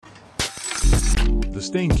The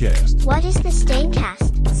Staincast. What is the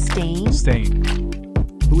Staincast? Stain? Stain.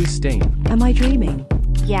 Who is Stain? Am I dreaming?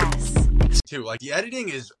 Yes. Too like the editing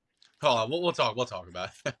is. Hold on, we'll talk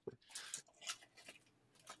about it.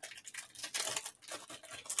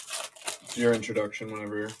 It's your introduction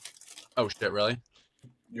whenever Oh shit! Really?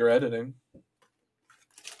 you're editing.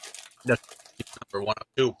 Number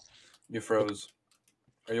 102. You froze.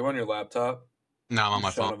 Are you on your laptop? No, I'm on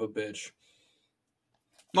my Son phone. of a bitch.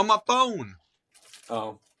 I'm on my phone.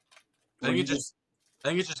 Oh. I think it's just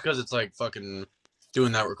because it's like fucking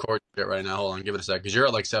doing that record shit right now. Hold on, give it a sec. Because you're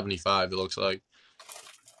at like 75. It looks like.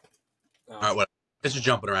 Oh. All right, what? It's just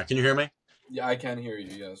jumping around. Can you hear me? Yeah, I can hear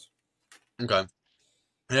you, yes. Okay.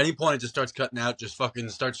 At any point, it just starts cutting out. Just fucking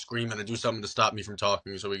start screaming and do something to stop me from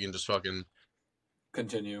talking, so we can just fucking.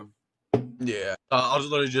 Continue. Yeah. I'll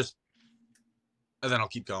just literally just. And then I'll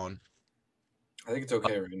keep going. I think it's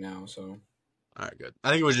okay right now, so. All right, good.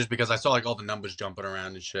 I think it was just because I saw like all the numbers jumping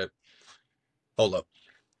around and shit. Hold up.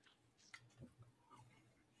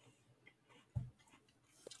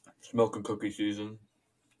 It's milk and cookie season.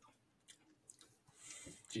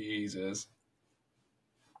 Jesus.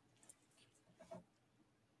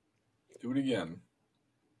 Do it again.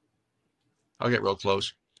 I'll get real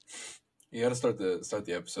close. You gotta start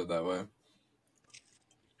the episode that way.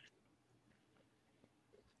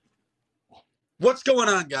 What's going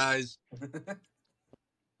on, guys?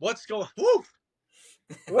 What's going? Woo!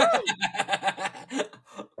 Woo!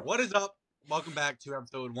 What is up? Welcome back to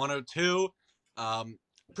episode 102.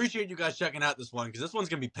 Appreciate you guys checking out this one because this one's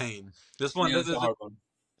gonna be pain. This one, Yeah, it's a hard one.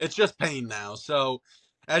 it's just pain now. So,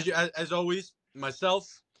 as always,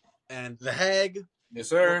 myself and the Hag. Yes,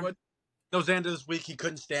 sir. No Xander this week. He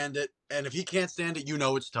couldn't stand it, and if he can't stand it, you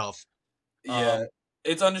know it's tough. Yeah.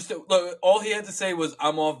 It's understood. Look, all he had to say was,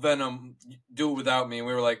 "I'm off Venom. Do it without me." And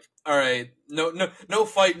we were like, "All right, no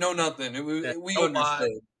fight, no nothing." We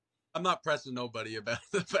understood. I'm not pressing nobody about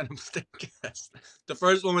the Venom Staincast. The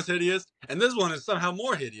first one was hideous, and this one is somehow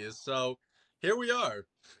more hideous. So here we are.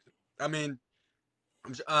 I mean,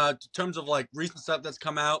 in terms of like recent stuff that's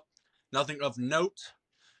come out, nothing of note.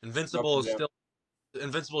 Invincible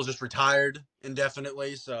is just retired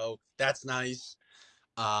indefinitely, so that's nice.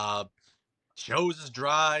 Shows is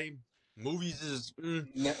dry. Movies is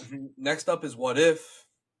Next up is What If.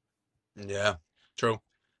 yeah, true.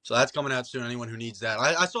 So that's coming out soon. Anyone who needs that,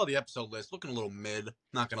 I saw the episode list, looking a little mid.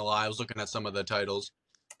 Not gonna lie, I was looking at some of the titles.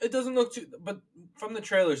 It doesn't look too, but from the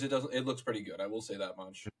trailers, it doesn't. It looks pretty good. I will say that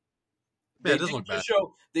much. Yeah, it doesn't look bad.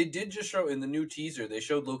 They did just show in the new teaser. They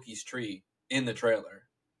showed Loki's tree in the trailer.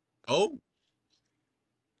 Oh,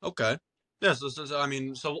 okay. Yeah, so I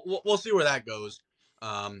mean, so we'll see where that goes.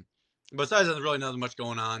 Besides that, there's really nothing much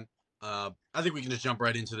going on. I think we can just jump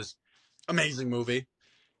right into this amazing movie.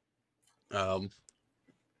 I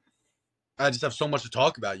just have so much to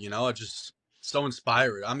talk about, you know. I just so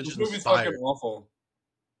inspired. I'm just movie's inspired. fucking awful.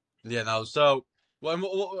 Yeah, no. So,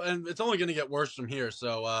 and it's only gonna get worse from here.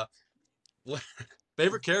 So,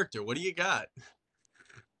 favorite character? What do you got?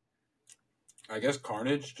 I guess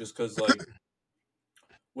Carnage, just because like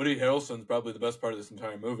Woody Harrelson's probably the best part of this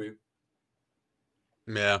entire movie.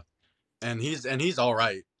 Yeah, and he's all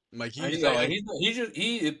right. Like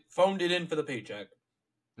he phoned it in for the paycheck.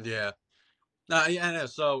 Yeah. Nah, yeah, no,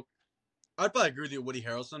 so I'd probably agree with you, Woody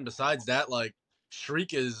Harrelson. Besides that, like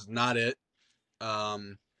Shriek is not it.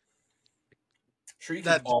 Shriek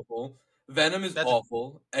is awful. Venom is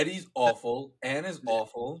awful. Eddie's awful. Anne is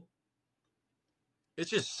awful. It's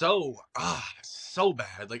just so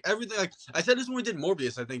bad. Like everything. Like I said this when we did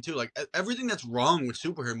Morbius, I think too. Like everything that's wrong with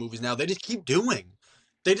superhero movies now, they just keep doing.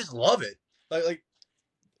 They just love it. Like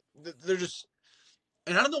they're just,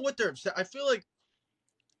 and I don't know what they're upset. I feel like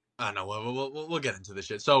I don't know. We'll get into this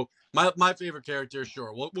shit. So my favorite character,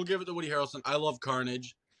 sure, we'll give it to Woody Harrelson. I love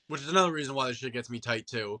Carnage, which is another reason why this shit gets me tight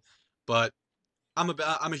too. But I'm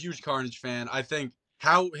a huge Carnage fan. I think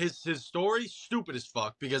how his story stupid as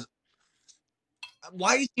fuck because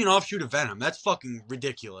why is he an offshoot of Venom? That's fucking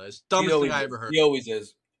ridiculous. Dumbest thing I ever heard. He always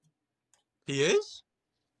is. He is?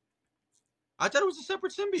 I thought it was a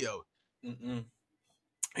separate symbiote. Mm-mm.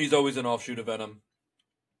 He's always an offshoot of Venom.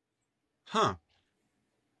 Huh.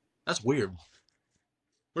 That's weird.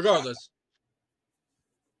 Regardless,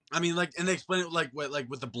 I mean, like, and they explain it like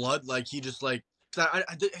with the blood, like he just like. I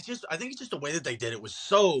think it's just the way that they did it was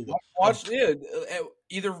so. Watch it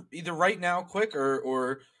either right now, quick,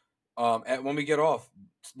 or when we get off.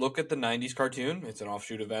 Look at the '90s cartoon. It's an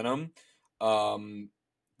offshoot of Venom. The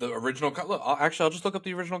original. Look, I'll just look up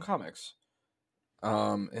the original comics.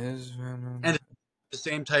 Is Venom and the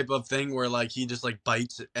same type of thing where like he just like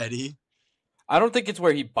bites Eddie? I don't think it's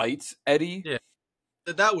where he bites Eddie. Yeah,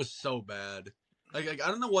 that was so bad. Like I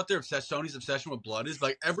don't know what their Sony's obsession with blood is. But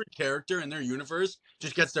like every character in their universe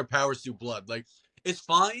just gets their powers through blood. Like it's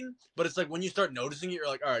fine, but it's like when you start noticing it, you're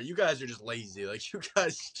like, all right, you guys are just lazy. Like you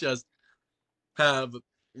guys just have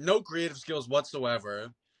no creative skills whatsoever.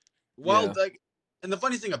 Well, Yeah. like, and the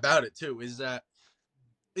funny thing about it too is that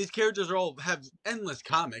these characters are all have endless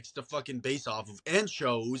comics to fucking base off of, and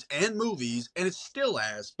shows and movies, and it's still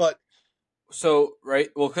ass. But So right,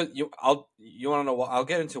 well, cause you want to know why? I'll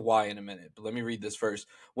get into why in a minute, but let me read this first.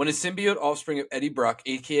 When a symbiote offspring of Eddie Brock,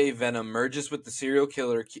 aka Venom, merges with the serial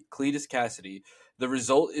killer Cletus Cassidy, the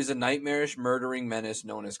result is a nightmarish, murdering menace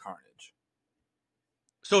known as Carnage.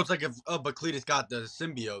 so it's like if but Cletus got the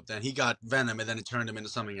symbiote, then he got Venom, and then it turned him into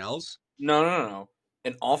something else. No.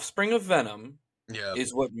 An offspring of Venom Yeah,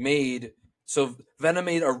 is what made so Venom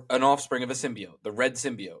made an offspring of a symbiote, the red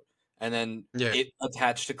symbiote, and then yeah, it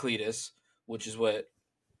attached to Cletus, which is what.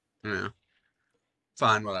 yeah.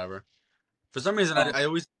 Fine, whatever. For some reason, Um, I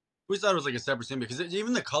always thought it was like a separate symbiote because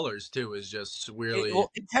even the colors too is just weirdly.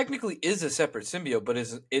 it technically is a separate symbiote, but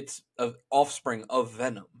it's an offspring of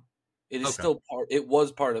Venom. It is Okay, still part. It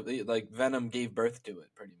was part of it. Like Venom gave birth to it,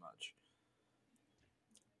 pretty much.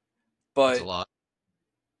 that's a But lot.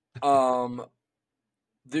 um,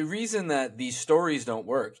 the reason that these stories don't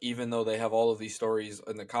work, even though they have all of these stories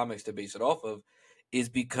in the comics to base it off of, is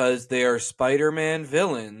because they are Spider-Man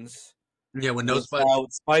villains Yeah, when no Spider.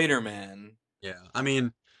 without Spider-Man. Yeah, I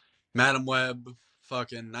mean, Madam Web,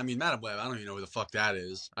 fucking. I mean, Madam Web. I don't even know who the fuck that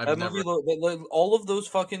is. I've That never. movie, all of those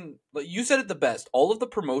fucking, like, you said it the best. All of the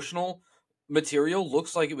promotional material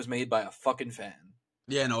looks like it was made by a fucking fan.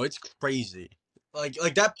 Yeah, no, it's crazy. Like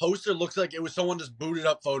that poster looks like it was someone just booted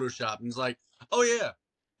up Photoshop and was like, oh yeah,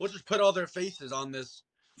 we'll just put all their faces on this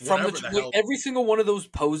From whatever the hell. every single one of those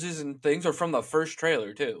poses and things are from the first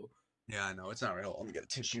trailer too. Yeah, I know it's not right. Hold on, let me get a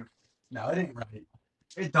tissue. No, it ain't right.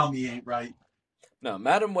 It dummy ain't right. No,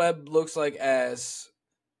 Madam Web looks like ass.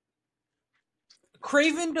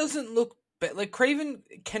 Craven doesn't look like Craven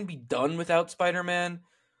can be done without Spider-Man,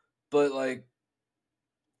 but like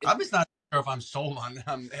I'm just not sure if I'm sold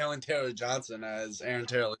on Aaron Taylor Johnson as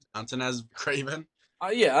Craven.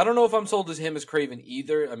 yeah, I don't know if I'm sold as him as Craven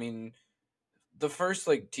either. I mean, the first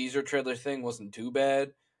like teaser trailer thing wasn't too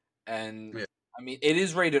bad, and Yeah. I mean it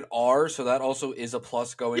is rated R, so that also is a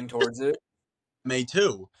plus going towards it. May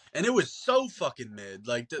too, and it was so fucking mid.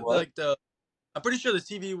 What? I'm pretty sure the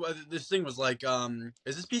TV this thing was like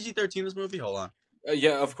is this PG-13 this movie? Hold on,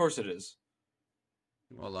 Yeah, of course it is.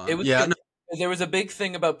 hold It on. was Yeah, no, there was a big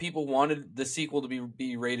thing about people wanted the sequel to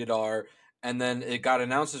be rated R, and then it got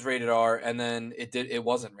announced as rated R, and then it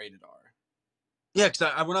wasn't rated R. yeah,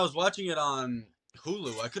 because when I was watching it on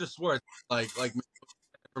Hulu, I could have swore it's like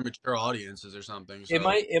for mature audiences or something. So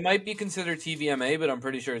It might be considered TVMA, but I'm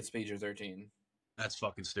pretty sure it's PG-13. that's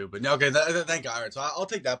fucking stupid. Okay, thank God. All right, so I'll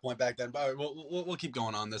take that point back then. But all right, we'll keep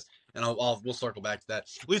going on this, and we'll circle back to that.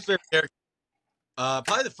 Least favorite character,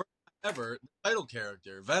 probably the first time ever, the title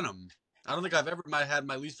character, Venom. I don't think I've ever had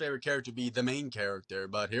my least favorite character be the main character,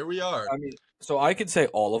 but here we are. I mean, so I could say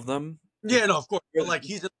all of them. Yeah, no, of course. But Really? like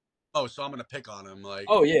he's so I'm gonna pick on him. Like,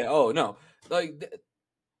 Oh yeah. Oh no.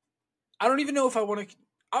 I don't even know if I want to.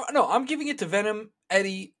 No, I'm giving it to Venom,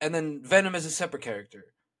 Eddie, and then Venom as a separate character.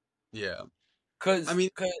 yeah. Cause, I mean,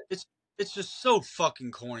 it's just so fucking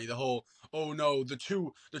corny. The whole oh no, the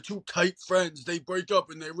two tight friends they break up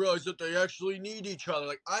and they realize that they actually need each other.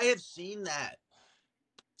 Like I have seen that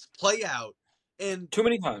play out, and too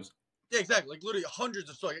many times. yeah, exactly. Like literally hundreds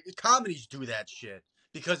of stories. Comedies do that shit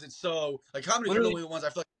because it's so like comedies are Literally, normally the ones I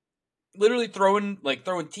feel literally throwing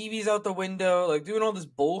TVs out the window, like doing all this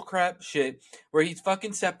bull crap shit where he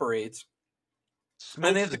fucking separates, and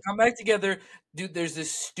they have smokes. to come back together. Dude, there's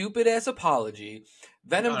this stupid ass apology.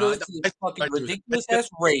 Venom No, goes to this fucking do that. ridiculous ass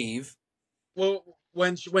rave. Well,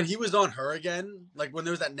 when he was on her again, like when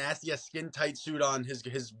there was that nasty ass skin tight suit on his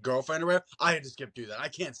girlfriend or whatever, I had to skip through that. I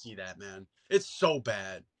can't see that, man. It's so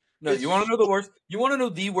bad. No, you want to know the worst? You want to know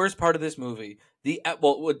the worst part of this movie?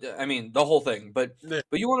 I mean, the whole thing, but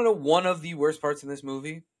you want to know one of the worst parts in this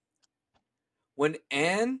movie? When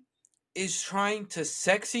Anne is trying to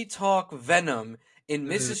sexy talk Venom in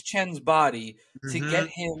Mrs. Chen's body to get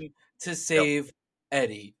him to save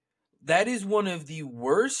Eddie. That is one of the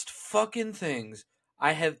worst fucking things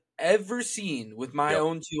I have ever seen with my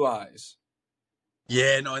own two eyes.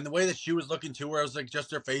 Yeah, no, and the way that she was looking too, where it was like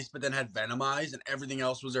just her face, but then had Venom eyes, and everything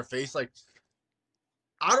else was her face. Like,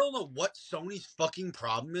 I don't know what Sony's fucking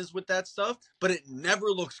problem is with that stuff, but it never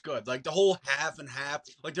looks good. Like the whole half and half.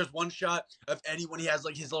 Like there's one shot of Eddie when he has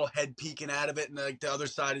like his little head peeking out of it, and like the other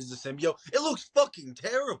side is the symbiote. It looks fucking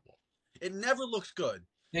terrible. It never looks good.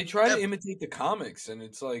 They try to imitate the comics, and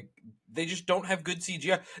it's like they just don't have good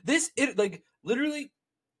CGI. Literally,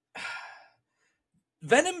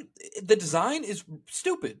 Venom, the design is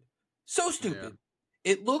stupid. So stupid.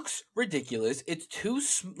 Yeah. It looks ridiculous. It's too,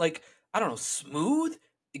 I don't know, smooth,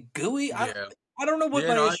 gooey. Yeah. I don't know what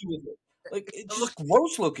my issue is. Like, it's just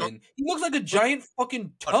gross looking. He looks like a giant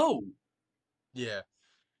fucking toe. Yeah.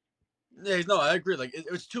 Yeah, no, I agree. Like,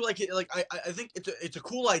 it was too, I think it's a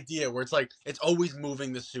cool idea where it's like, it's always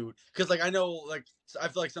moving the suit. Because, like, I know, like, I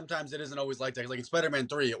feel like sometimes it isn't always like that. Like, in Spider-Man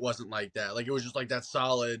 3, it wasn't like that. Like, it was just, like, that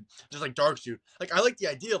solid, just, like, dark suit. Like, I like the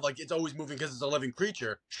idea of, like, it's always moving because it's a living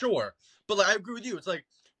creature. Sure. But, like, I agree with you. It's, like,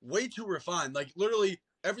 way too refined. Like, literally,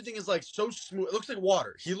 everything is, like, so smooth. It looks like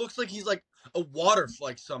water. He looks like he's, like, a water,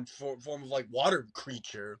 like, some form of, like, water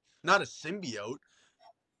creature. Not a symbiote.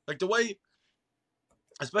 Like, the way...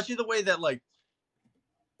 Especially the way that, like,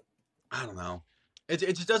 I don't know. It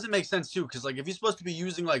just doesn't make sense, too, because, like, if he's supposed to be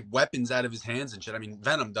using, like, weapons out of his hands and shit, I mean,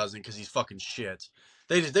 Venom doesn't because he's fucking shit.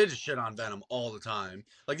 They just shit on Venom all the time.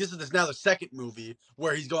 Like, this is now the second movie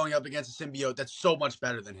where he's going up against a symbiote that's so much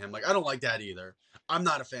better than him. Like, I don't like that either. I'm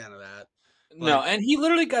not a fan of that. Like, no, and he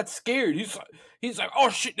literally got scared. He's like,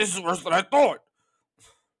 oh, shit, this is worse than I thought.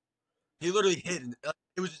 He literally hid, and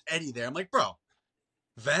it was just Eddie there. I'm like, bro,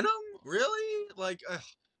 Venom? Really? Like,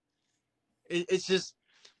 it's just...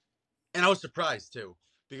 And I was surprised, too,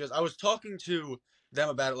 because I was talking to them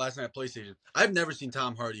about it last night at PlayStation. I've never seen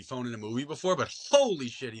Tom Hardy phone in a movie before, but holy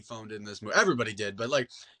shit, he phoned in this movie. Everybody did, but, like,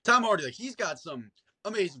 Tom Hardy, like, he's got some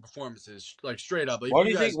amazing performances, like, straight up. Like, why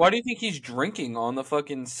do you think he's drinking on the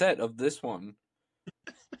fucking set of this one?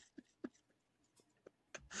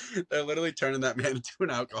 They're literally turning that man into an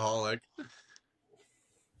alcoholic.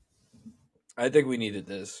 I think we needed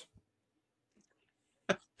this.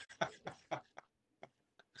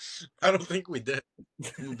 I don't think we did.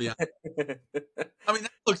 I'm gonna be honest. I mean,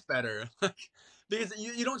 that looks better. Because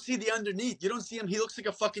you don't see the underneath. You don't see him. He looks like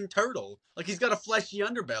a fucking turtle. Like, he's got a fleshy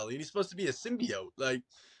underbelly, and he's supposed to be a symbiote. Like,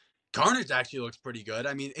 Carnage actually looks pretty good.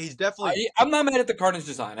 I mean, he's definitely... I'm not mad at the Carnage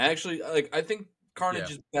design. I think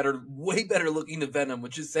Carnage is better, way better looking than Venom,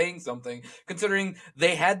 which is saying something, considering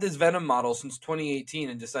they had this Venom model since 2018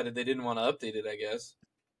 and decided they didn't want to update it, I guess.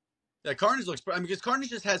 Yeah, Carnage looks... I mean, because Carnage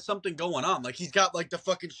just has something going on. Like, he's got, like, the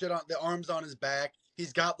fucking shit on... The arms on his back.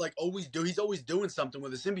 He's got, like, he's always doing something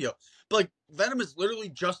with a symbiote. But, like, Venom is literally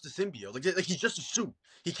just a symbiote. Like, he's just a suit.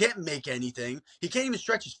 He can't make anything. He can't even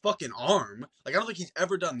stretch his fucking arm. Like, I don't think he's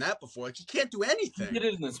ever done that before. Like, he can't do anything. He did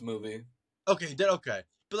it in this movie. Okay, he did, okay.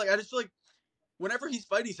 But, like, I just feel like whenever he's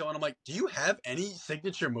fighting someone, I'm like, do you have any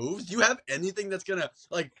signature moves? Do you have anything that's gonna,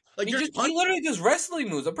 like he literally does wrestling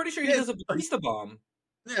moves. I'm pretty sure he does a Batista bomb.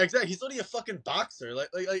 Yeah, exactly. He's literally a fucking boxer. Like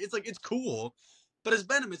it's cool. But as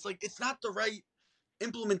Venom, it's like, it's not the right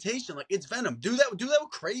implementation. Like, it's Venom. Do that with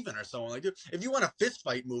Kraven or someone. Like, if you want a fist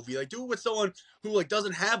fight movie, like, do it with someone who, like,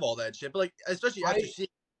 doesn't have all that shit. But, like, especially after seeing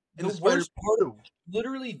the worst part,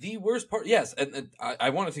 literally the worst part. Yes, and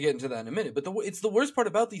I wanted to get into that in a minute. But it's the worst part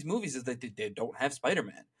about these movies is that they don't have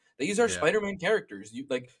Spider-Man. They use our Spider-Man characters.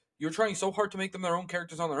 You're trying so hard to make them their own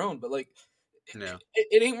characters on their own, but like,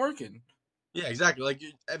 it ain't working. Yeah, exactly. Like,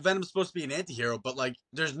 Venom's supposed to be an anti-hero, but, like,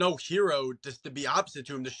 there's no hero just to be opposite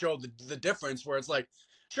to him to show the difference, where it's like,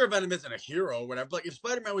 sure, Venom isn't a hero or whatever, but, like, if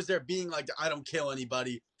Spider-Man was there being like, I don't kill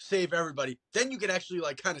anybody, save everybody, then you could actually,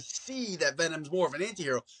 like, kind of see that Venom's more of an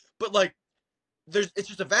anti-hero. But, like, it's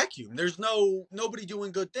just a vacuum. There's nobody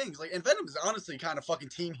doing good things. Like, and Venom is honestly kind of fucking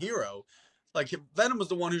team hero. Like, Venom was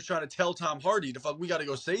the one who's trying to tell Tom Hardy to we gotta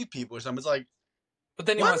go save people or something. It's like... But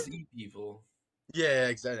then he wants to eat people. Yeah,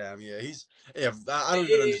 exactly. I mean, I don't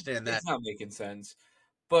even understand that. It's not making sense.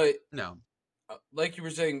 But no, like you were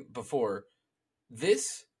saying before,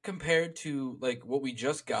 this compared to like what we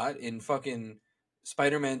just got in fucking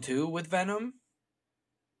Spider-Man 2 with Venom,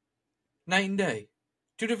 night and day.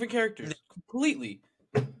 Two different characters, completely.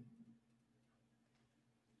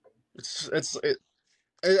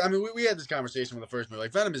 I mean, we had this conversation with the first movie.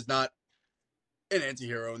 Like, Venom is not an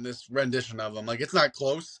anti-hero in this rendition of him. Like, it's not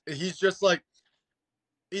close. He's just like...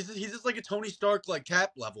 He's just like a Tony Stark, like,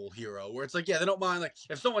 Cap level hero, where it's like, yeah, they don't mind, like,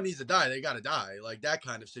 if someone needs to die, they gotta die, like, that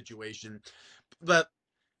kind of situation. But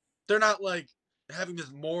they're not, like, having this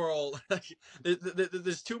moral, like,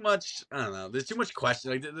 there's too much, I don't know, there's too much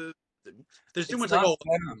question, like, there's too much, like,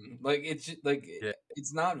 Venom. Like, it's, like,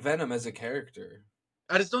 it's not Venom as a character.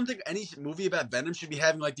 I just don't think any movie about Venom should be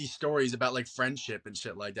having, like, these stories about, like, friendship and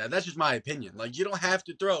shit like that. That's just my opinion. Like, you don't have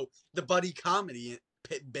to throw the buddy comedy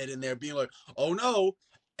bit in there being like, oh no,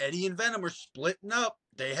 Eddie and Venom are splitting up.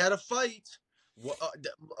 They had a fight. What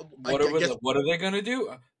are they gonna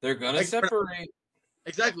do? They're gonna separate.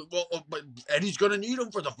 Exactly. Well, but Eddie's gonna need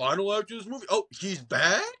him for the final act of this movie. Oh, he's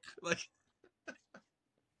back? Like,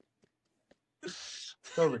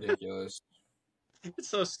 So ridiculous. it's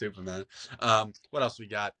so stupid, man. What else we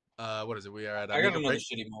got? What is it? We are at I got make a another break.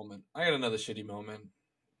 shitty moment. I got another shitty moment.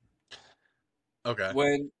 Okay.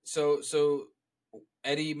 When so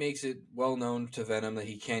Eddie makes it well known to Venom that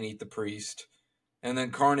he can't eat the priest, and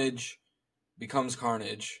then Carnage becomes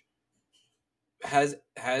Carnage. Has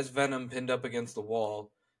Venom pinned up against the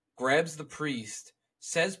wall, grabs the priest,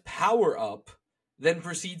 says power up, then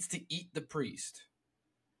proceeds to eat the priest.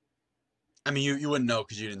 I mean, you wouldn't know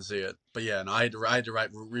because you didn't see it, but yeah, no, I had to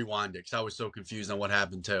rewind it because I was so confused on what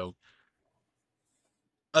happened too.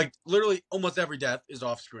 Like literally, almost every death is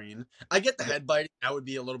off screen. I get the head biting; that would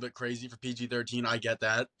be a little bit crazy for PG-13. I get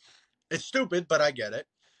that. It's stupid, but I get it.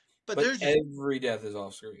 But But there's just every death is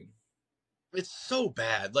off screen. it's so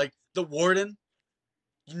bad. Like the warden,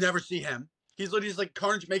 you never see him. He's literally just like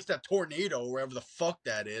Carnage makes that tornado or wherever the fuck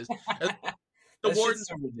that is. And the That warden, shit's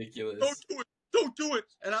so don't ridiculous. do it, don't do it.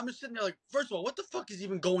 And I'm just sitting there like, first of all, what the fuck is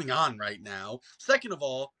even going on right now? Second of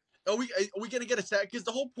all, are we gonna get a sad? Because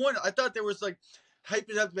the whole point, I thought there was like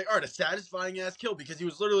hyping up to make all right a satisfying ass kill because he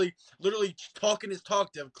was literally talking his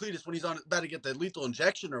talk to Cletus when he's on about to get the lethal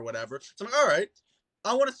injection or whatever. So I'm like, all right,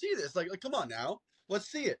 I want to see this. Like come on now,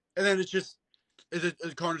 let's see it. And then it's just,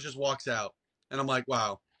 Carnage just walks out, and I'm like,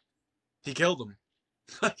 wow, he killed him.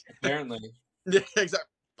 Apparently. Yeah, exactly.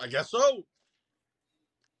 I guess so.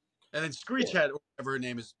 And then Screech had, or whatever her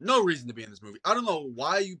name is, no reason to be in this movie. I don't know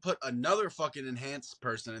why you put another fucking enhanced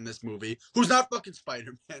person in this movie who's not fucking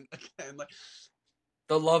Spider-Man again. Like,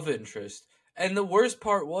 The love interest. And the worst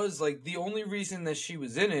part was, like, the only reason that she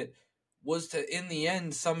was in it was to, in the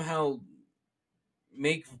end, somehow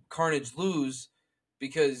make Carnage lose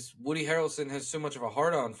because Woody Harrelson has so much of a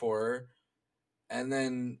hard on for her. And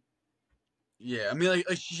then yeah, I mean, like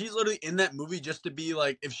she's literally in that movie just to be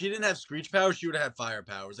like, if she didn't have Screech powers, she would have had fire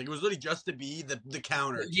powers. Like, it was literally just to be the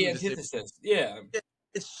counter the to the. antithesis. Yeah.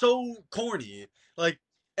 It's so corny. Like,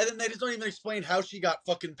 and then they just don't even explain how she got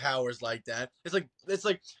fucking powers like that. It's like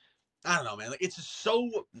I don't know, man. Like, it's just so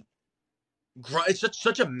it's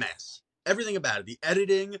such a mess. Everything about it, the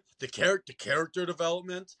editing, the character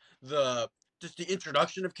development, the just the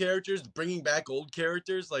introduction of characters, bringing back old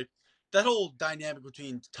characters, like that whole dynamic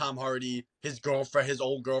between Tom Hardy, his girlfriend, his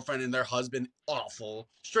old girlfriend, and their husband, awful,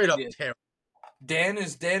 straight up Yeah. terrible. Dan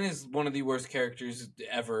is one of the worst characters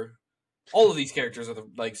ever. All of these characters are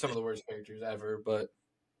some of the worst characters ever, but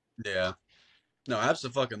Yeah. No,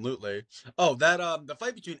 absolutely. Oh, that the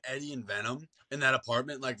fight between Eddie and Venom in that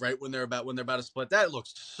apartment, like right when they're about to split, that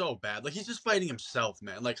looks so bad. Like he's just fighting himself,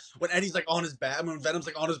 man. Like when Eddie's like on his back, when Venom's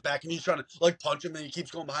like on his back, and he's trying to like punch him, and he keeps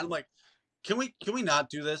going behind him. Like, can we not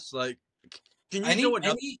do this? Like, can you show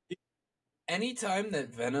another? anytime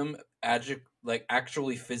that Venom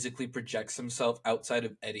actually physically projects himself outside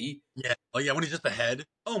of Eddie, Yeah. Oh yeah, when he's just the head.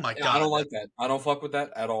 Oh my I god. don't like that. I don't fuck with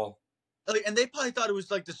that at all. Like, and they probably thought it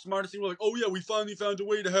was like the smartest thing. We're like, oh yeah, we finally found a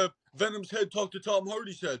way to have Venom's head talk to Tom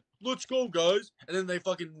Hardy's head. Let's go, guys. And then they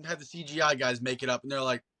fucking had the CGI guys make it up, and they're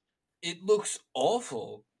like, It looks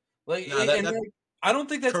awful. Like, nah, that I don't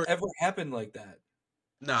think that's Kurt, ever happened like that.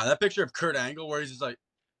 nah, that picture of Kurt Angle where he's just like,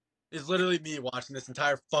 is literally me watching this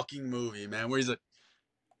entire fucking movie, man. Where he's like,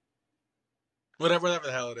 whatever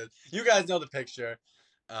the hell it is. You guys know the picture.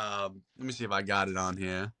 Let me see if I got it on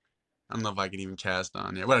here. I don't know if I can even cast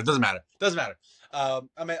on here. Well, it doesn't matter. Doesn't matter. I'll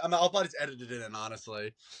probably just edit it in,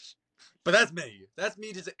 honestly. But that's me. That's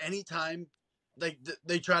me. Just anytime, like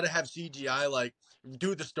they try to have CGI, like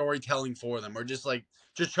do the storytelling for them, or just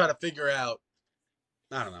try to figure out.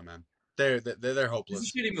 I don't know, man. They're It's a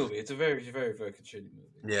hopeless. shitty movie. It's a very, very fucking shitty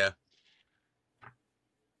movie. Yeah.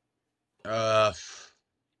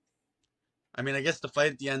 I mean, I guess the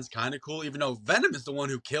fight at the end's kind of cool, even though Venom is the one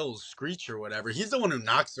who kills Screech or whatever. He's the one who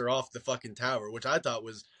knocks her off the fucking tower, which I thought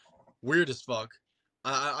was weird as fuck.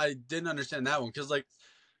 I didn't understand that one because like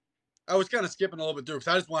I was kind of skipping a little bit through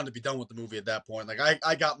because I just wanted to be done with the movie at that point. Like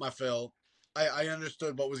I got my fill. I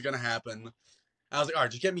understood what was gonna happen. I was like, all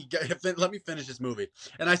right, just let me finish this movie.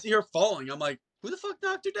 And I see her falling. I'm like, who the fuck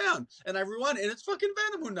knocked her down? And I rewind, and it's fucking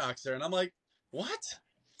Venom who knocks her. And I'm like, what?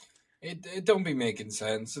 It don't be making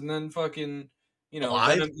sense. And then fucking,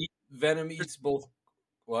 Alive? Venom eats both.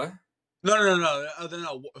 What?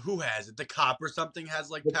 No. Who has it? The cop or something has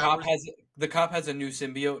like powers. The cop has a new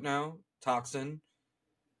symbiote now, Toxin.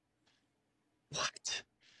 What?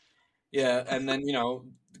 Yeah, and then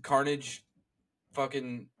Carnage,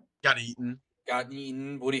 fucking Got eaten. got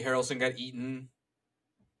eaten. Woody Harrelson got eaten.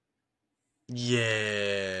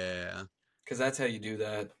 Yeah. Because that's how you do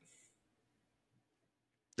that.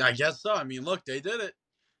 I guess so. I mean, look, they did it.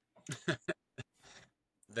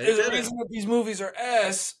 They There's a did it. reason that these movies are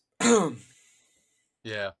ass.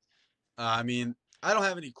 Yeah. I mean, I don't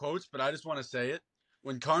have any quotes, but I just want to say it.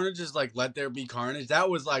 When Carnage is like, "Let there be carnage," that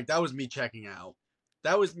was me checking out.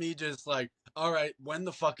 That was me just like, all right, when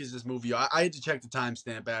the fuck is this movie? I had to check the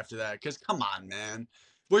timestamp after that because come on, man,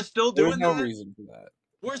 we're still There was doing no that. reason for that.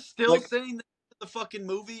 We're still Like, saying that the fucking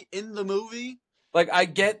movie in the movie. I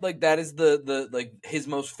get like that is the like his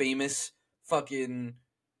most famous fucking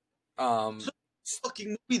So um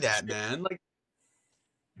fucking movie that man. Like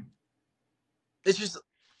it's just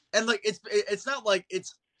and like it's not like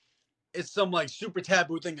it's some like super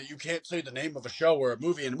taboo thing that you can't say the name of a show or a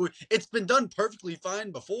movie in a movie. It's been done perfectly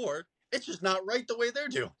fine before. It's just not right the way they're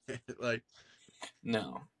doing it. Like,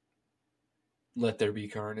 no. Let there be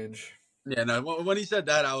carnage. yeah, no. When he said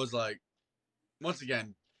that, I was like, once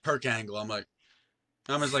again, Perk Angle.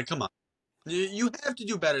 I'm just like, come on, you have to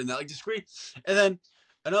do better than that. Like discreet. And then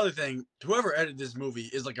another thing, whoever edited this movie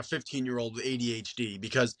is like a 15-year-old with ADHD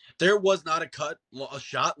because there was not a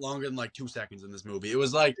shot longer than like 2 seconds in this movie. It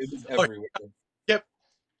was like, It was oh, everywhere. skip,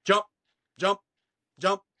 jump, jump,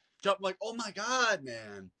 jump, jump. Like, oh my god,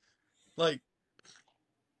 man. Like,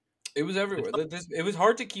 It was everywhere. It was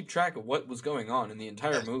hard to keep track of what was going on in the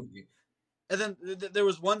entire yes. movie. And then there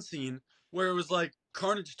was one scene where it was like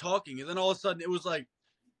Carnage talking, and then all of a sudden it was like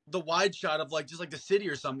the wide shot of like just like the city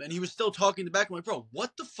or something, and he was still talking in the back. I'm like, bro,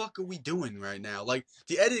 what the fuck are we doing right now? Like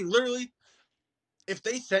the editing, literally. If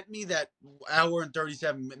they sent me that hour and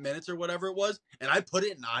 37 minutes or whatever it was, and I put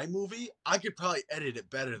it in iMovie, I could probably edit it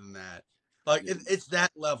better than that. Like it's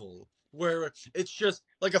that level where it's just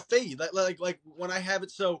like a fade, like when I have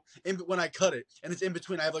it so when I cut it and it's in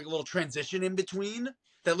between, I have like a little transition in between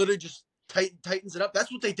that literally just tightens it up.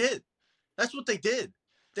 That's what they did. That's what they did.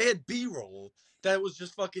 They had B-roll that was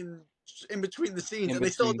just fucking in between the scenes, In and they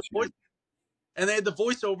still had between the voice, and they had the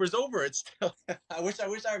voiceovers over it. Still, I wish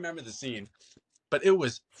I remember the scene. But it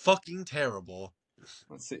was fucking terrible.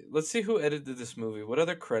 Let's see who edited this movie. What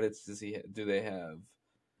other credits do they have?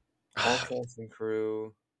 All cast and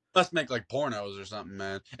crew. Must make like pornos or something,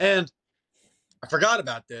 man. And I forgot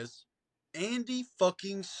about this. Andy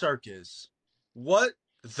fucking Serkis. What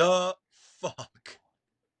the fuck?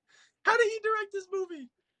 How did he direct this movie?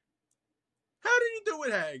 How did he do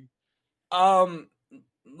it, Hag?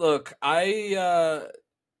 Look, I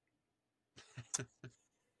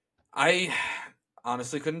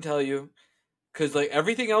honestly couldn't tell you because like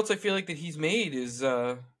everything else I feel like that he's made is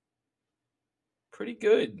pretty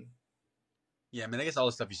good. Yeah, I mean, I guess all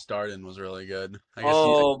the stuff he starred in was really good. I guess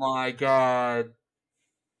Oh my god.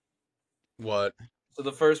 what? So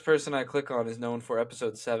the first person I click on is known for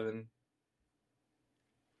episode 7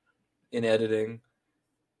 in editing.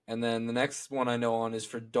 And then the next one I know on is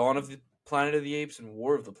for Dawn of the Planet of the Apes and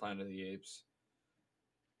War of the Planet of the Apes.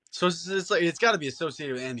 So it's like it's got to be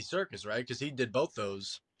associated with Andy Serkis, right? Because he did both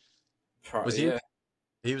those. Was he? Yeah.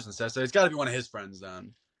 He was in Cessna. It's got to be one of his friends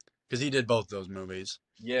then, because he did both those movies.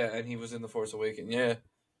 Yeah, and he was in The Force Awakens. Yeah.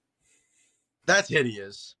 That's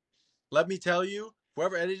hideous. Let me tell you,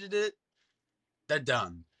 whoever edited it, they're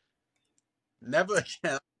done. Never again.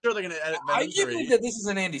 I'm sure they're gonna edit I Venom get 3. that this is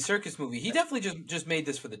an Andy Serkis movie. He definitely just made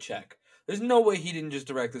this for the check. There's no way he didn't just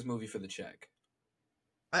direct this movie for the check.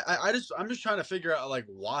 I'm just trying to figure out like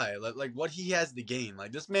why, like what he has to gain.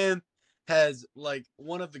 Like this man has like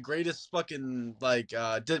one of the greatest fucking like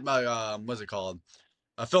did my what's it called?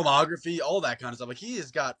 A filmography, all that kind of stuff. Like he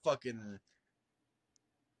has got fucking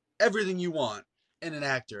everything you want in an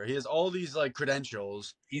actor. He has all these like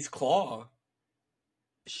credentials. He's Claw.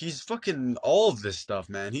 He's fucking all of this stuff,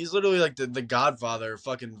 man. He's literally like the Godfather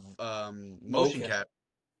fucking motion Okay. cap.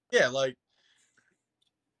 Yeah, like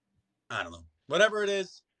I don't know. Whatever it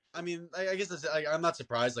is, I mean, I guess I'm not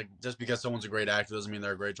surprised. Like just because someone's a great actor doesn't mean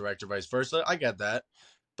they're a great director, vice versa. I get that,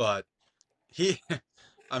 but he,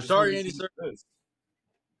 I'm This sorry, movie Andy, seems sir, good.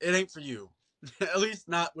 it ain't for you. At least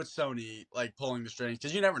not with Sony like pulling the strings,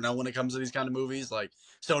 because you never know when it comes to these kind of movies. Like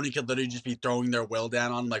Sony could literally just be throwing their will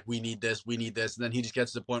down on him, like we need this, and then he just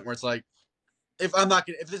gets to the point where it's like, if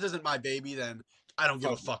this isn't my baby, then I don't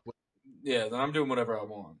give a fuck. Yeah, then I'm doing whatever I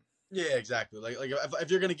want. Yeah, exactly. Like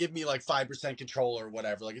if you're gonna give me like 5% control or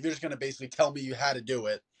whatever, like if you're just gonna basically tell me you had to do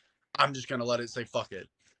it, I'm just gonna let it say fuck it.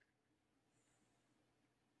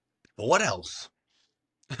 But what else?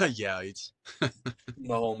 Yeah, it's The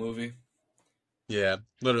whole movie. yeah,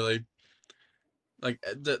 literally. Like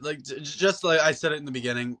just like I said it in the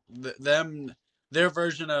beginning, their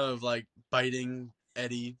version of like biting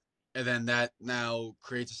Eddie, and then that now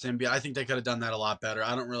creates a symbiote. I think they could have done that a lot better.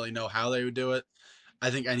 I don't really know how they would do it. I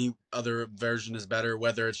think any other version is better,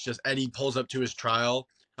 whether it's just Eddie pulls up to his trial,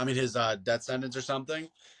 his death sentence or something,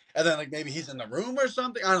 and then like maybe he's in the room or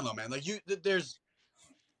something. I don't know, man. Like there's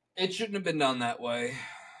It shouldn't have been done that way.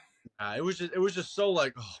 it was just so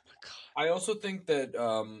like, oh my god. I also think that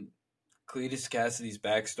Cletus Cassidy's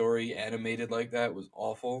backstory animated like that was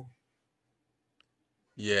awful.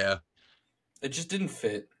 Yeah. It just didn't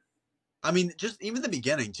fit. I mean, just even the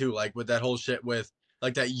beginning too, like with that whole shit with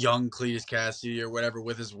like that young Cletus Cassidy or whatever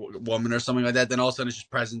with his woman or something like that. Then all of a sudden it's just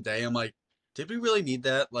present day. I'm like, did we really need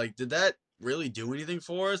that? Like, did that really do anything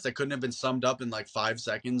for us? That couldn't have been summed up in like 5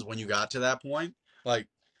 seconds when you got to that point. Like,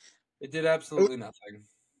 It did absolutely nothing.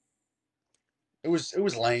 it was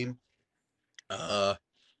lame.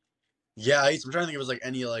 Yeah, I'm trying to think if it was like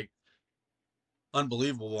any like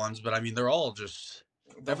unbelievable ones, but I mean they're all just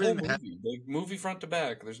The whole everything that happened. movie, like movie front to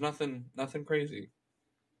back, there's nothing crazy.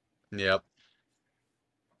 Yep.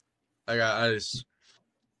 I just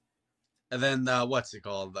and then what's it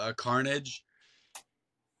called? Carnage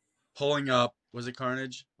pulling up. Was it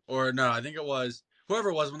Carnage? Or no, I think it was whoever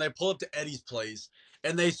it was when they pulled up to Eddie's place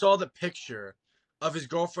and they saw the picture of his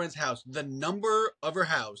girlfriend's house, the number of her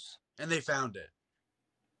house, and they found it.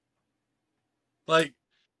 Like,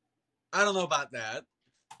 I don't know about that.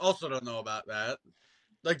 Also don't know about that.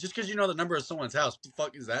 Like, just because you know the number of someone's house, what the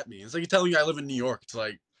fuck does that mean? It's like you telling me I live in New York. It's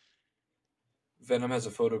like, Venom has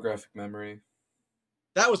a photographic memory.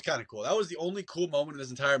 that was kind of cool. That was the only cool moment in this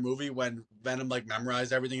entire movie when Venom like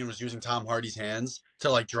memorized everything and was using Tom Hardy's hands to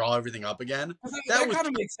like draw everything up again. That was kind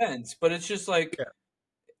of makes sense, but it's just like Yeah.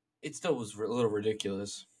 it still was a little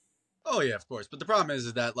ridiculous. Oh yeah, of course. But the problem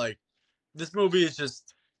is that like this movie is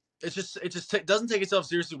just doesn't take itself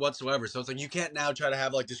seriously whatsoever. So it's like you can't now try to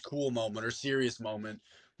have like this cool moment or serious moment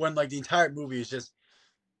when like the entire movie is just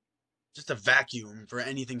a vacuum for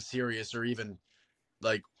anything serious or even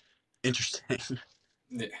like interesting.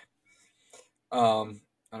 Yeah.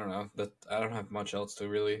 I don't know. That I don't have much else to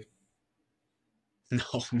really. No,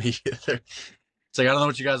 me either. It's like I don't know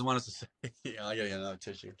what you guys want us to say. Yeah, I gotta get another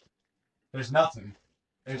tissue. There's nothing.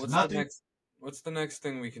 There's What's nothing. the next? What's the next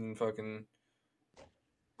thing we can fucking?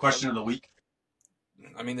 Question of the week.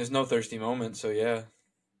 I mean, there's no thirsty moment, so yeah.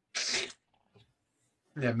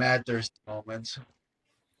 Yeah, mad thirsty moments.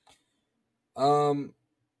 Um,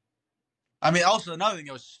 I mean, also another thing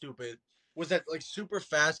that was stupid was that like super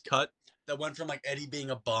fast cut that went from like Eddie being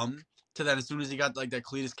a bum to then as soon as he got like that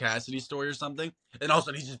Cletus Cassidy story or something, and all of a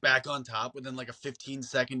sudden he's just back on top within like a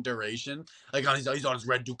 15-second duration. Like he's on his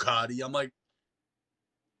red Ducati. I'm like,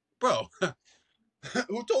 bro,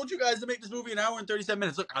 who told you guys to make this movie an hour and 37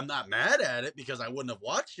 minutes? Look, I'm not mad at it because I wouldn't have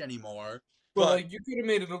watched anymore. but But like you could have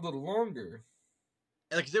made it a little longer.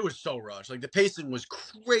 like it was so rushed. Like the pacing was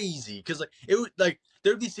crazy because like it would like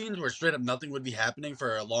there would be scenes where straight up nothing would be happening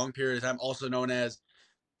for a long period of time, also known as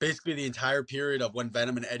basically the entire period of when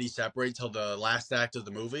Venom and Eddie separate till the last act of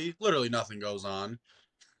the movie. Literally nothing goes on.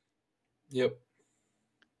 Yep.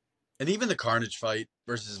 And even the Carnage fight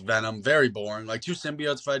versus Venom, very boring. Like two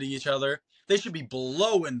symbiotes fighting each other. They should be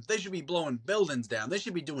blowing buildings down. They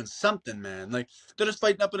should be doing something, man. Like they're just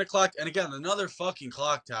fighting up in a clock. And again, another fucking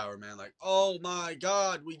clock tower, man. Like, oh my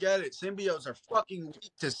god, we get it. Symbiotes are fucking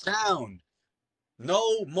weak to sound.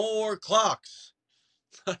 No more clocks.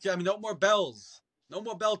 I mean, no more bells. No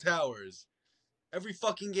more bell towers. Every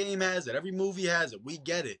fucking game has it. Every movie has it. We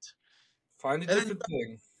get it. Find a And then, different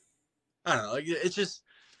thing. I don't know. Like it's just,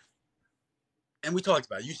 and we talked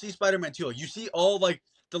about it. You see Spider-Man 2. You see all like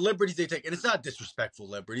the liberties they take, and it's not disrespectful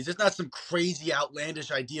liberties. It's not some crazy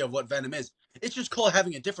outlandish idea of what Venom is. It's just called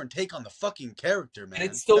having a different take on the fucking character, man. And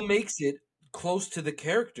it still makes it close to the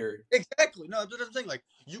character. Exactly. No, that's what I'm saying. Like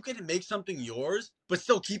you can make something yours, but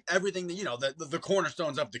still keep everything that the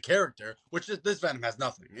cornerstones of the character. Which this Venom has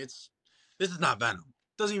nothing. This is not Venom.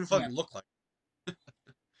 It doesn't even fucking look like.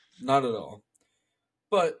 Not at all.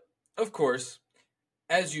 But of course,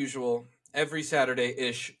 as usual, every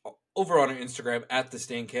Saturday-ish over on our Instagram at the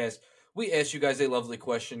Staincast, we ask you guys a lovely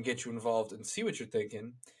question, get you involved, and see what you're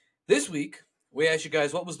thinking. This week, we asked you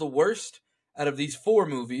guys what was the worst out of these four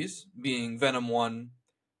movies, being Venom 1,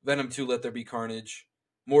 Venom 2, Let There Be Carnage,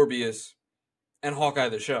 Morbius, and Hawkeye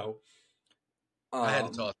the Show. I had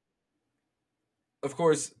to toss. Of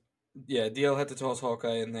course, yeah, DL had to toss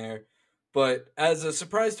Hawkeye in there. But as a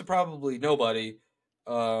surprise to probably nobody,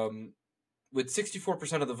 with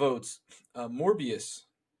 64% of the votes, Morbius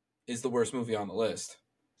is the worst movie on the list.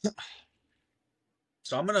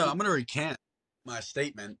 So I'm gonna recant my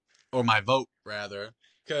statement or my vote rather,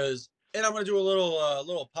 and I'm gonna do a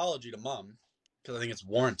little apology to Mom because I think it's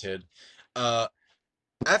warranted.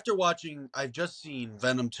 After watching, I've just seen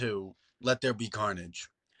Venom 2, Let There Be Carnage.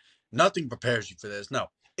 Nothing prepares you for this. No,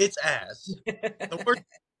 it's ass. The worst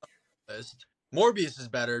list. Morbius is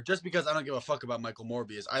better just because I don't give a fuck about Michael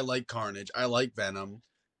Morbius. I like Carnage. I like Venom.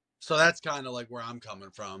 So that's kind of like where I'm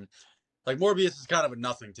coming from. Like Morbius is kind of a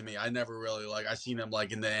nothing to me. I never really like. I seen him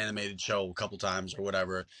like in the animated show a couple times or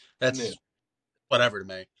whatever. Yeah. That's whatever to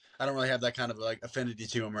me. I don't really have that kind of like affinity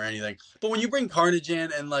to him or anything. But when you bring Carnage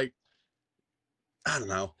in and like, I don't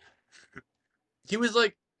know, he was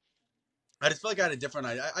like, I just feel like I had a different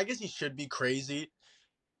idea. I guess he should be crazy,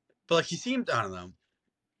 but like he seemed, I don't know.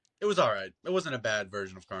 It was all right. It wasn't a bad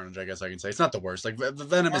version of Carnage. I guess I can say it's not the worst. Like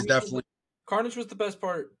Venom is definitely, Carnage was the best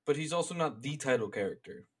part, but he's also not the title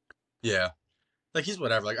character. yeah. Like he's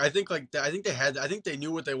whatever. Like I think they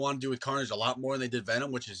knew what they wanted to do with Carnage a lot more than they did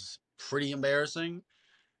Venom, which is pretty embarrassing.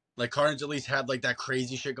 Like Carnage at least had like that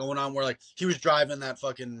crazy shit going on where like he was driving that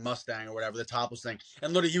fucking Mustang or whatever, the topless thing,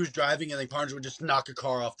 and literally he was driving and then Carnage would just knock a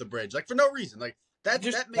car off the bridge, like for no reason. Like that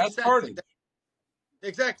makes That's sense. Carnage. Like,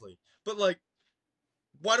 exactly. But like,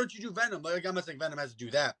 why don't you do Venom? Like I'm not saying Venom has to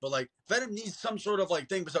do that, but like Venom needs some sort of like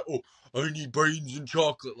thing. Besides, oh, I need brains and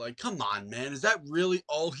chocolate. Like, come on, man. Is that really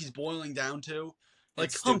all he's boiling down to? Like,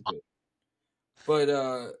 It's come stupid.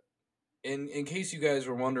 But in case you guys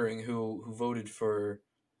were wondering who voted for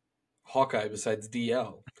Hawkeye besides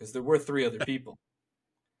DL, because there were 3 other people.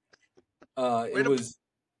 It was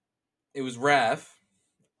Raph,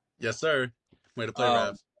 Yes, sir. Way to play,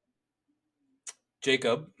 Raph.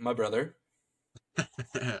 Jacob, my brother.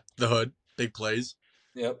 The Hood, big plays.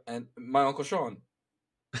 Yep, and my Uncle Sean.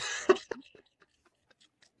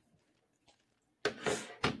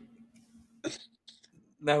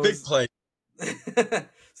 That Big was play.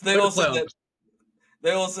 so they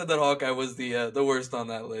all said that Hawkeye was the worst on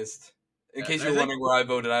that list. In case you're wondering where I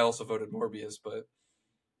voted, I also voted Morbius, but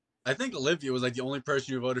I think Olivia was like the only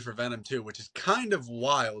person who voted for Venom too, which is kind of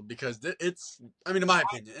wild because it's. I mean, in my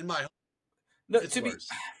opinion, it's worse.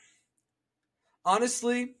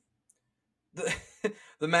 Honestly,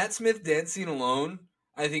 the Matt Smith dance scene alone,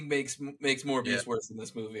 I think makes Morbius worse than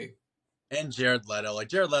this movie. And Jared Leto, like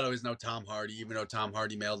Jared Leto is no Tom Hardy, even though Tom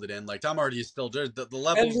Hardy mailed it in. Like Tom Hardy is still the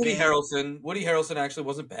level. And Woody Harrelson. Woody Harrelson actually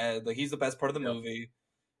wasn't bad. Like he's the best part of the movie,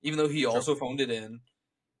 even though he also phoned it in.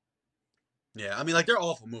 Yeah, I mean, like they're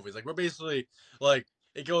awful movies. Like we're basically like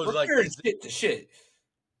it goes we're like shit to shit.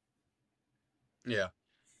 Yeah,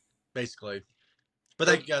 basically. But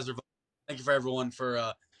thank you guys for thank you for everyone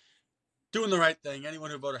for doing the right thing. Anyone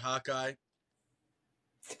who voted Hawkeye,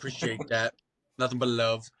 appreciate that. Nothing but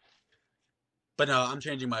love. But no, I'm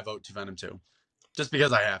changing my vote to Venom 2. Just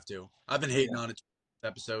because I have to. I've been hating on it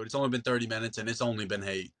episode. It's only been 30 minutes and it's only been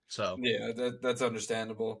hate. So yeah, that's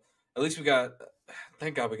understandable. At least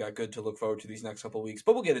thank God we got good to look forward to these next couple weeks.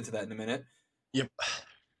 But we'll get into that in a minute. Yep.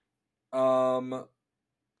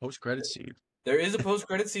 Post-credit scene. There is a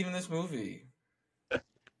post-credit scene in this movie.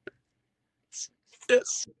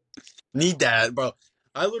 Yes. Need that, bro.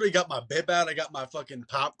 I literally got my bib out. I got my fucking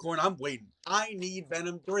popcorn. I'm waiting. I need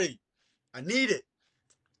Venom 3. I need it.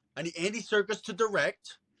 I need Andy Serkis to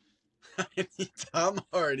direct. I need Tom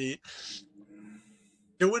Hardy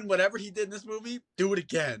doing whatever he did in this movie. Do it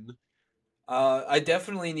again. I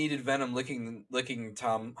definitely needed Venom licking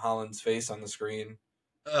Tom Holland's face on the screen.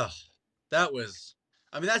 Ugh, that was.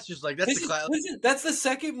 I mean, that's just like that's that's the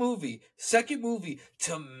second movie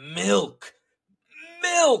to milk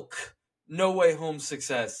No Way Home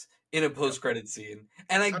success in a post-credit scene,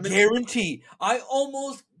 and I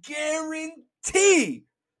almost guarantee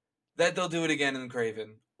that they'll do it again in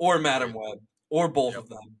Kraven or Madam Web or both of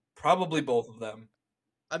them. Probably both of them.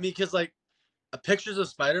 I mean, because like pictures of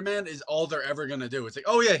Spider-Man is all they're ever gonna do. It's like,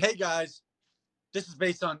 oh yeah, hey guys, this is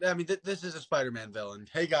based on. I mean, this is a Spider-Man villain.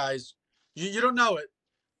 Hey guys, you don't know it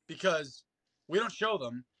because we don't show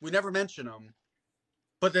them. We never mention them.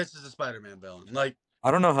 But this is a Spider-Man villain. Like I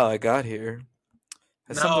don't know how I got here.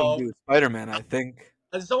 Has something to do with Spider-Man, I think.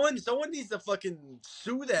 Someone needs to fucking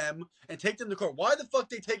sue them and take them to court. Why the fuck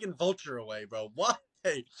they taking Vulture away, bro? Why?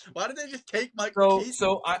 Why did they just take Michael Keaton?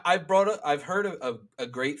 So I've heard a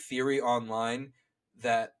great theory online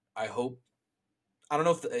that I hope, I don't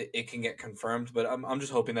know if it can get confirmed, but I'm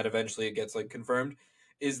just hoping that eventually it gets like confirmed,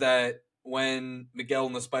 is that when Miguel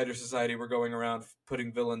and the Spider Society were going around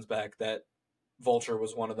putting villains back, that Vulture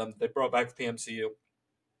was one of them they brought back to the MCU.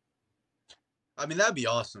 I mean, that'd be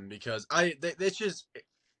awesome because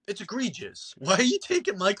it's egregious. Why are you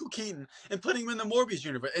taking Michael Keaton and putting him in the Morbius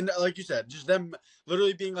universe? And like you said, just them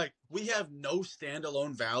literally being like, we have no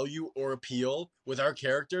standalone value or appeal with our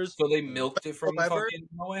characters. So they milked it from fucking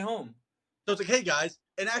No Way Home. So it's like, hey guys,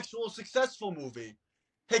 an actual successful movie.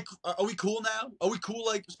 Hey, are we cool now? Are we cool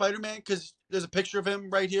like Spider-Man because there's a picture of him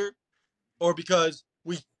right here? Or because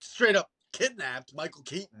we straight up kidnapped Michael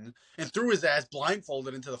Keaton and threw his ass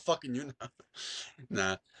blindfolded into the fucking universe.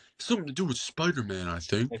 Nah, something to do with Spider-Man, I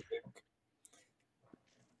think. I think.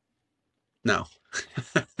 No.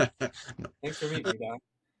 Thanks for meeting me, Doc.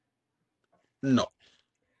 No.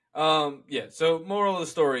 Yeah. So, moral of the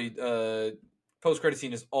story: post-credit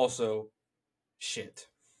scene is also shit.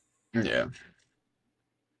 Yeah.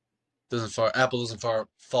 Apple doesn't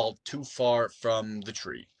fall too far from the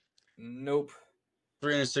tree. Nope.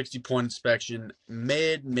 360-point inspection.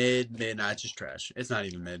 Mid. Nah, it's just trash. It's not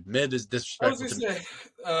even mid. Mid is I was disrespectful gonna to me. say,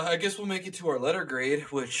 I guess we'll make it to our letter grade,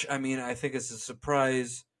 which I mean, I think is a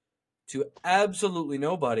surprise to absolutely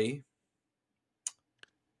nobody.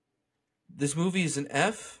 This movie is an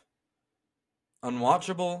F,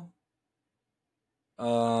 unwatchable.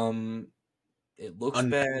 It looks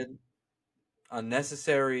bad,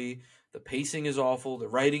 unnecessary. The pacing is awful. The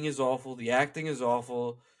writing is awful. The acting is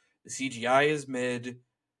awful. The CGI is mid.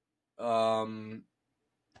 I mean,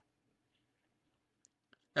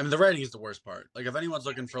 the writing is the worst part. Like, if anyone's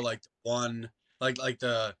looking for like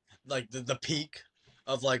the peak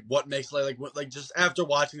of like what makes like just after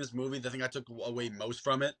watching this movie, the thing I took away most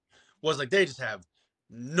from it was like they just have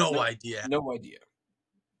no idea. No idea.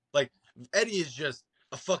 Like Eddie is just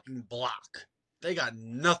a fucking block. They got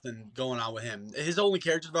nothing going on with him. His only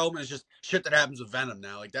character development is just shit that happens with Venom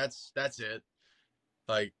now. Like that's it.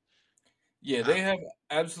 Like Yeah, they have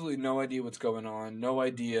absolutely no idea what's going on. No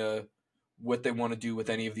idea what they want to do with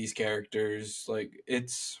any of these characters. Like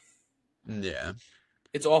it's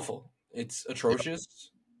awful. It's atrocious.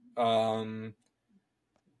 Don't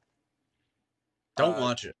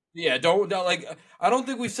watch it. Yeah, don't like. I don't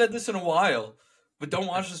think we've said this in a while, but don't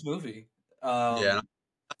watch this movie. I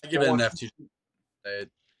give it an F2.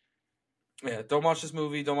 Yeah, don't watch this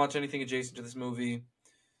movie. Don't watch anything adjacent to this movie.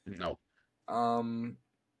 No.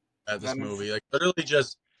 At this movie, like literally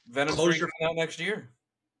just Venom 3 coming out next year.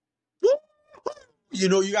 You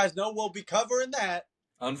know, you guys know we'll be covering that.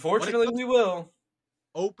 Unfortunately, we will.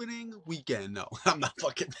 Opening weekend. No, I'm not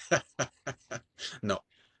fucking. No.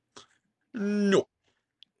 When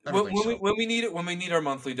we need it, when we need our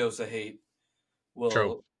monthly dose of hate, we'll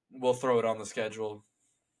throw it on the schedule.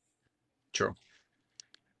 True.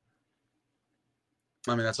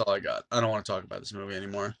 I mean, that's all I got. I don't want to talk about this movie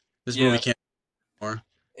anymore. This movie can't anymore.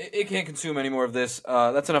 It can't consume any more of this.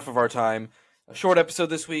 That's enough of our time. A short episode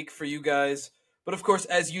this week for you guys. But of course,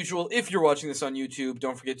 as usual, if you're watching this on YouTube,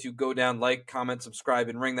 don't forget to go down, like, comment, subscribe,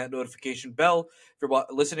 and ring that notification bell. If you're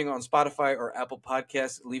listening on Spotify or Apple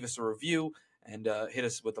Podcasts, leave us a review and hit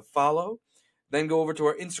us with a follow. Then go over to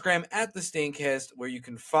our Instagram at the Staincast, where you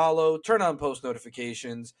can follow, turn on post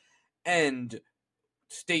notifications, and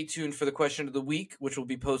stay tuned for the question of the week, which will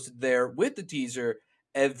be posted there with the teaser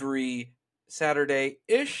every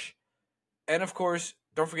Saturday-ish. And of course,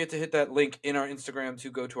 don't forget to hit that link in our Instagram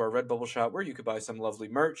to go to our Redbubble shop where you could buy some lovely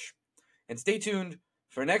merch. And stay tuned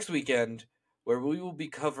for next weekend, where we will be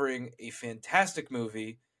covering a fantastic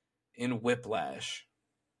movie in Whiplash.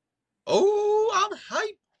 Oh, I'm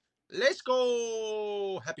hyped. Let's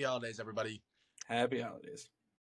go. Happy holidays, everybody. Happy holidays.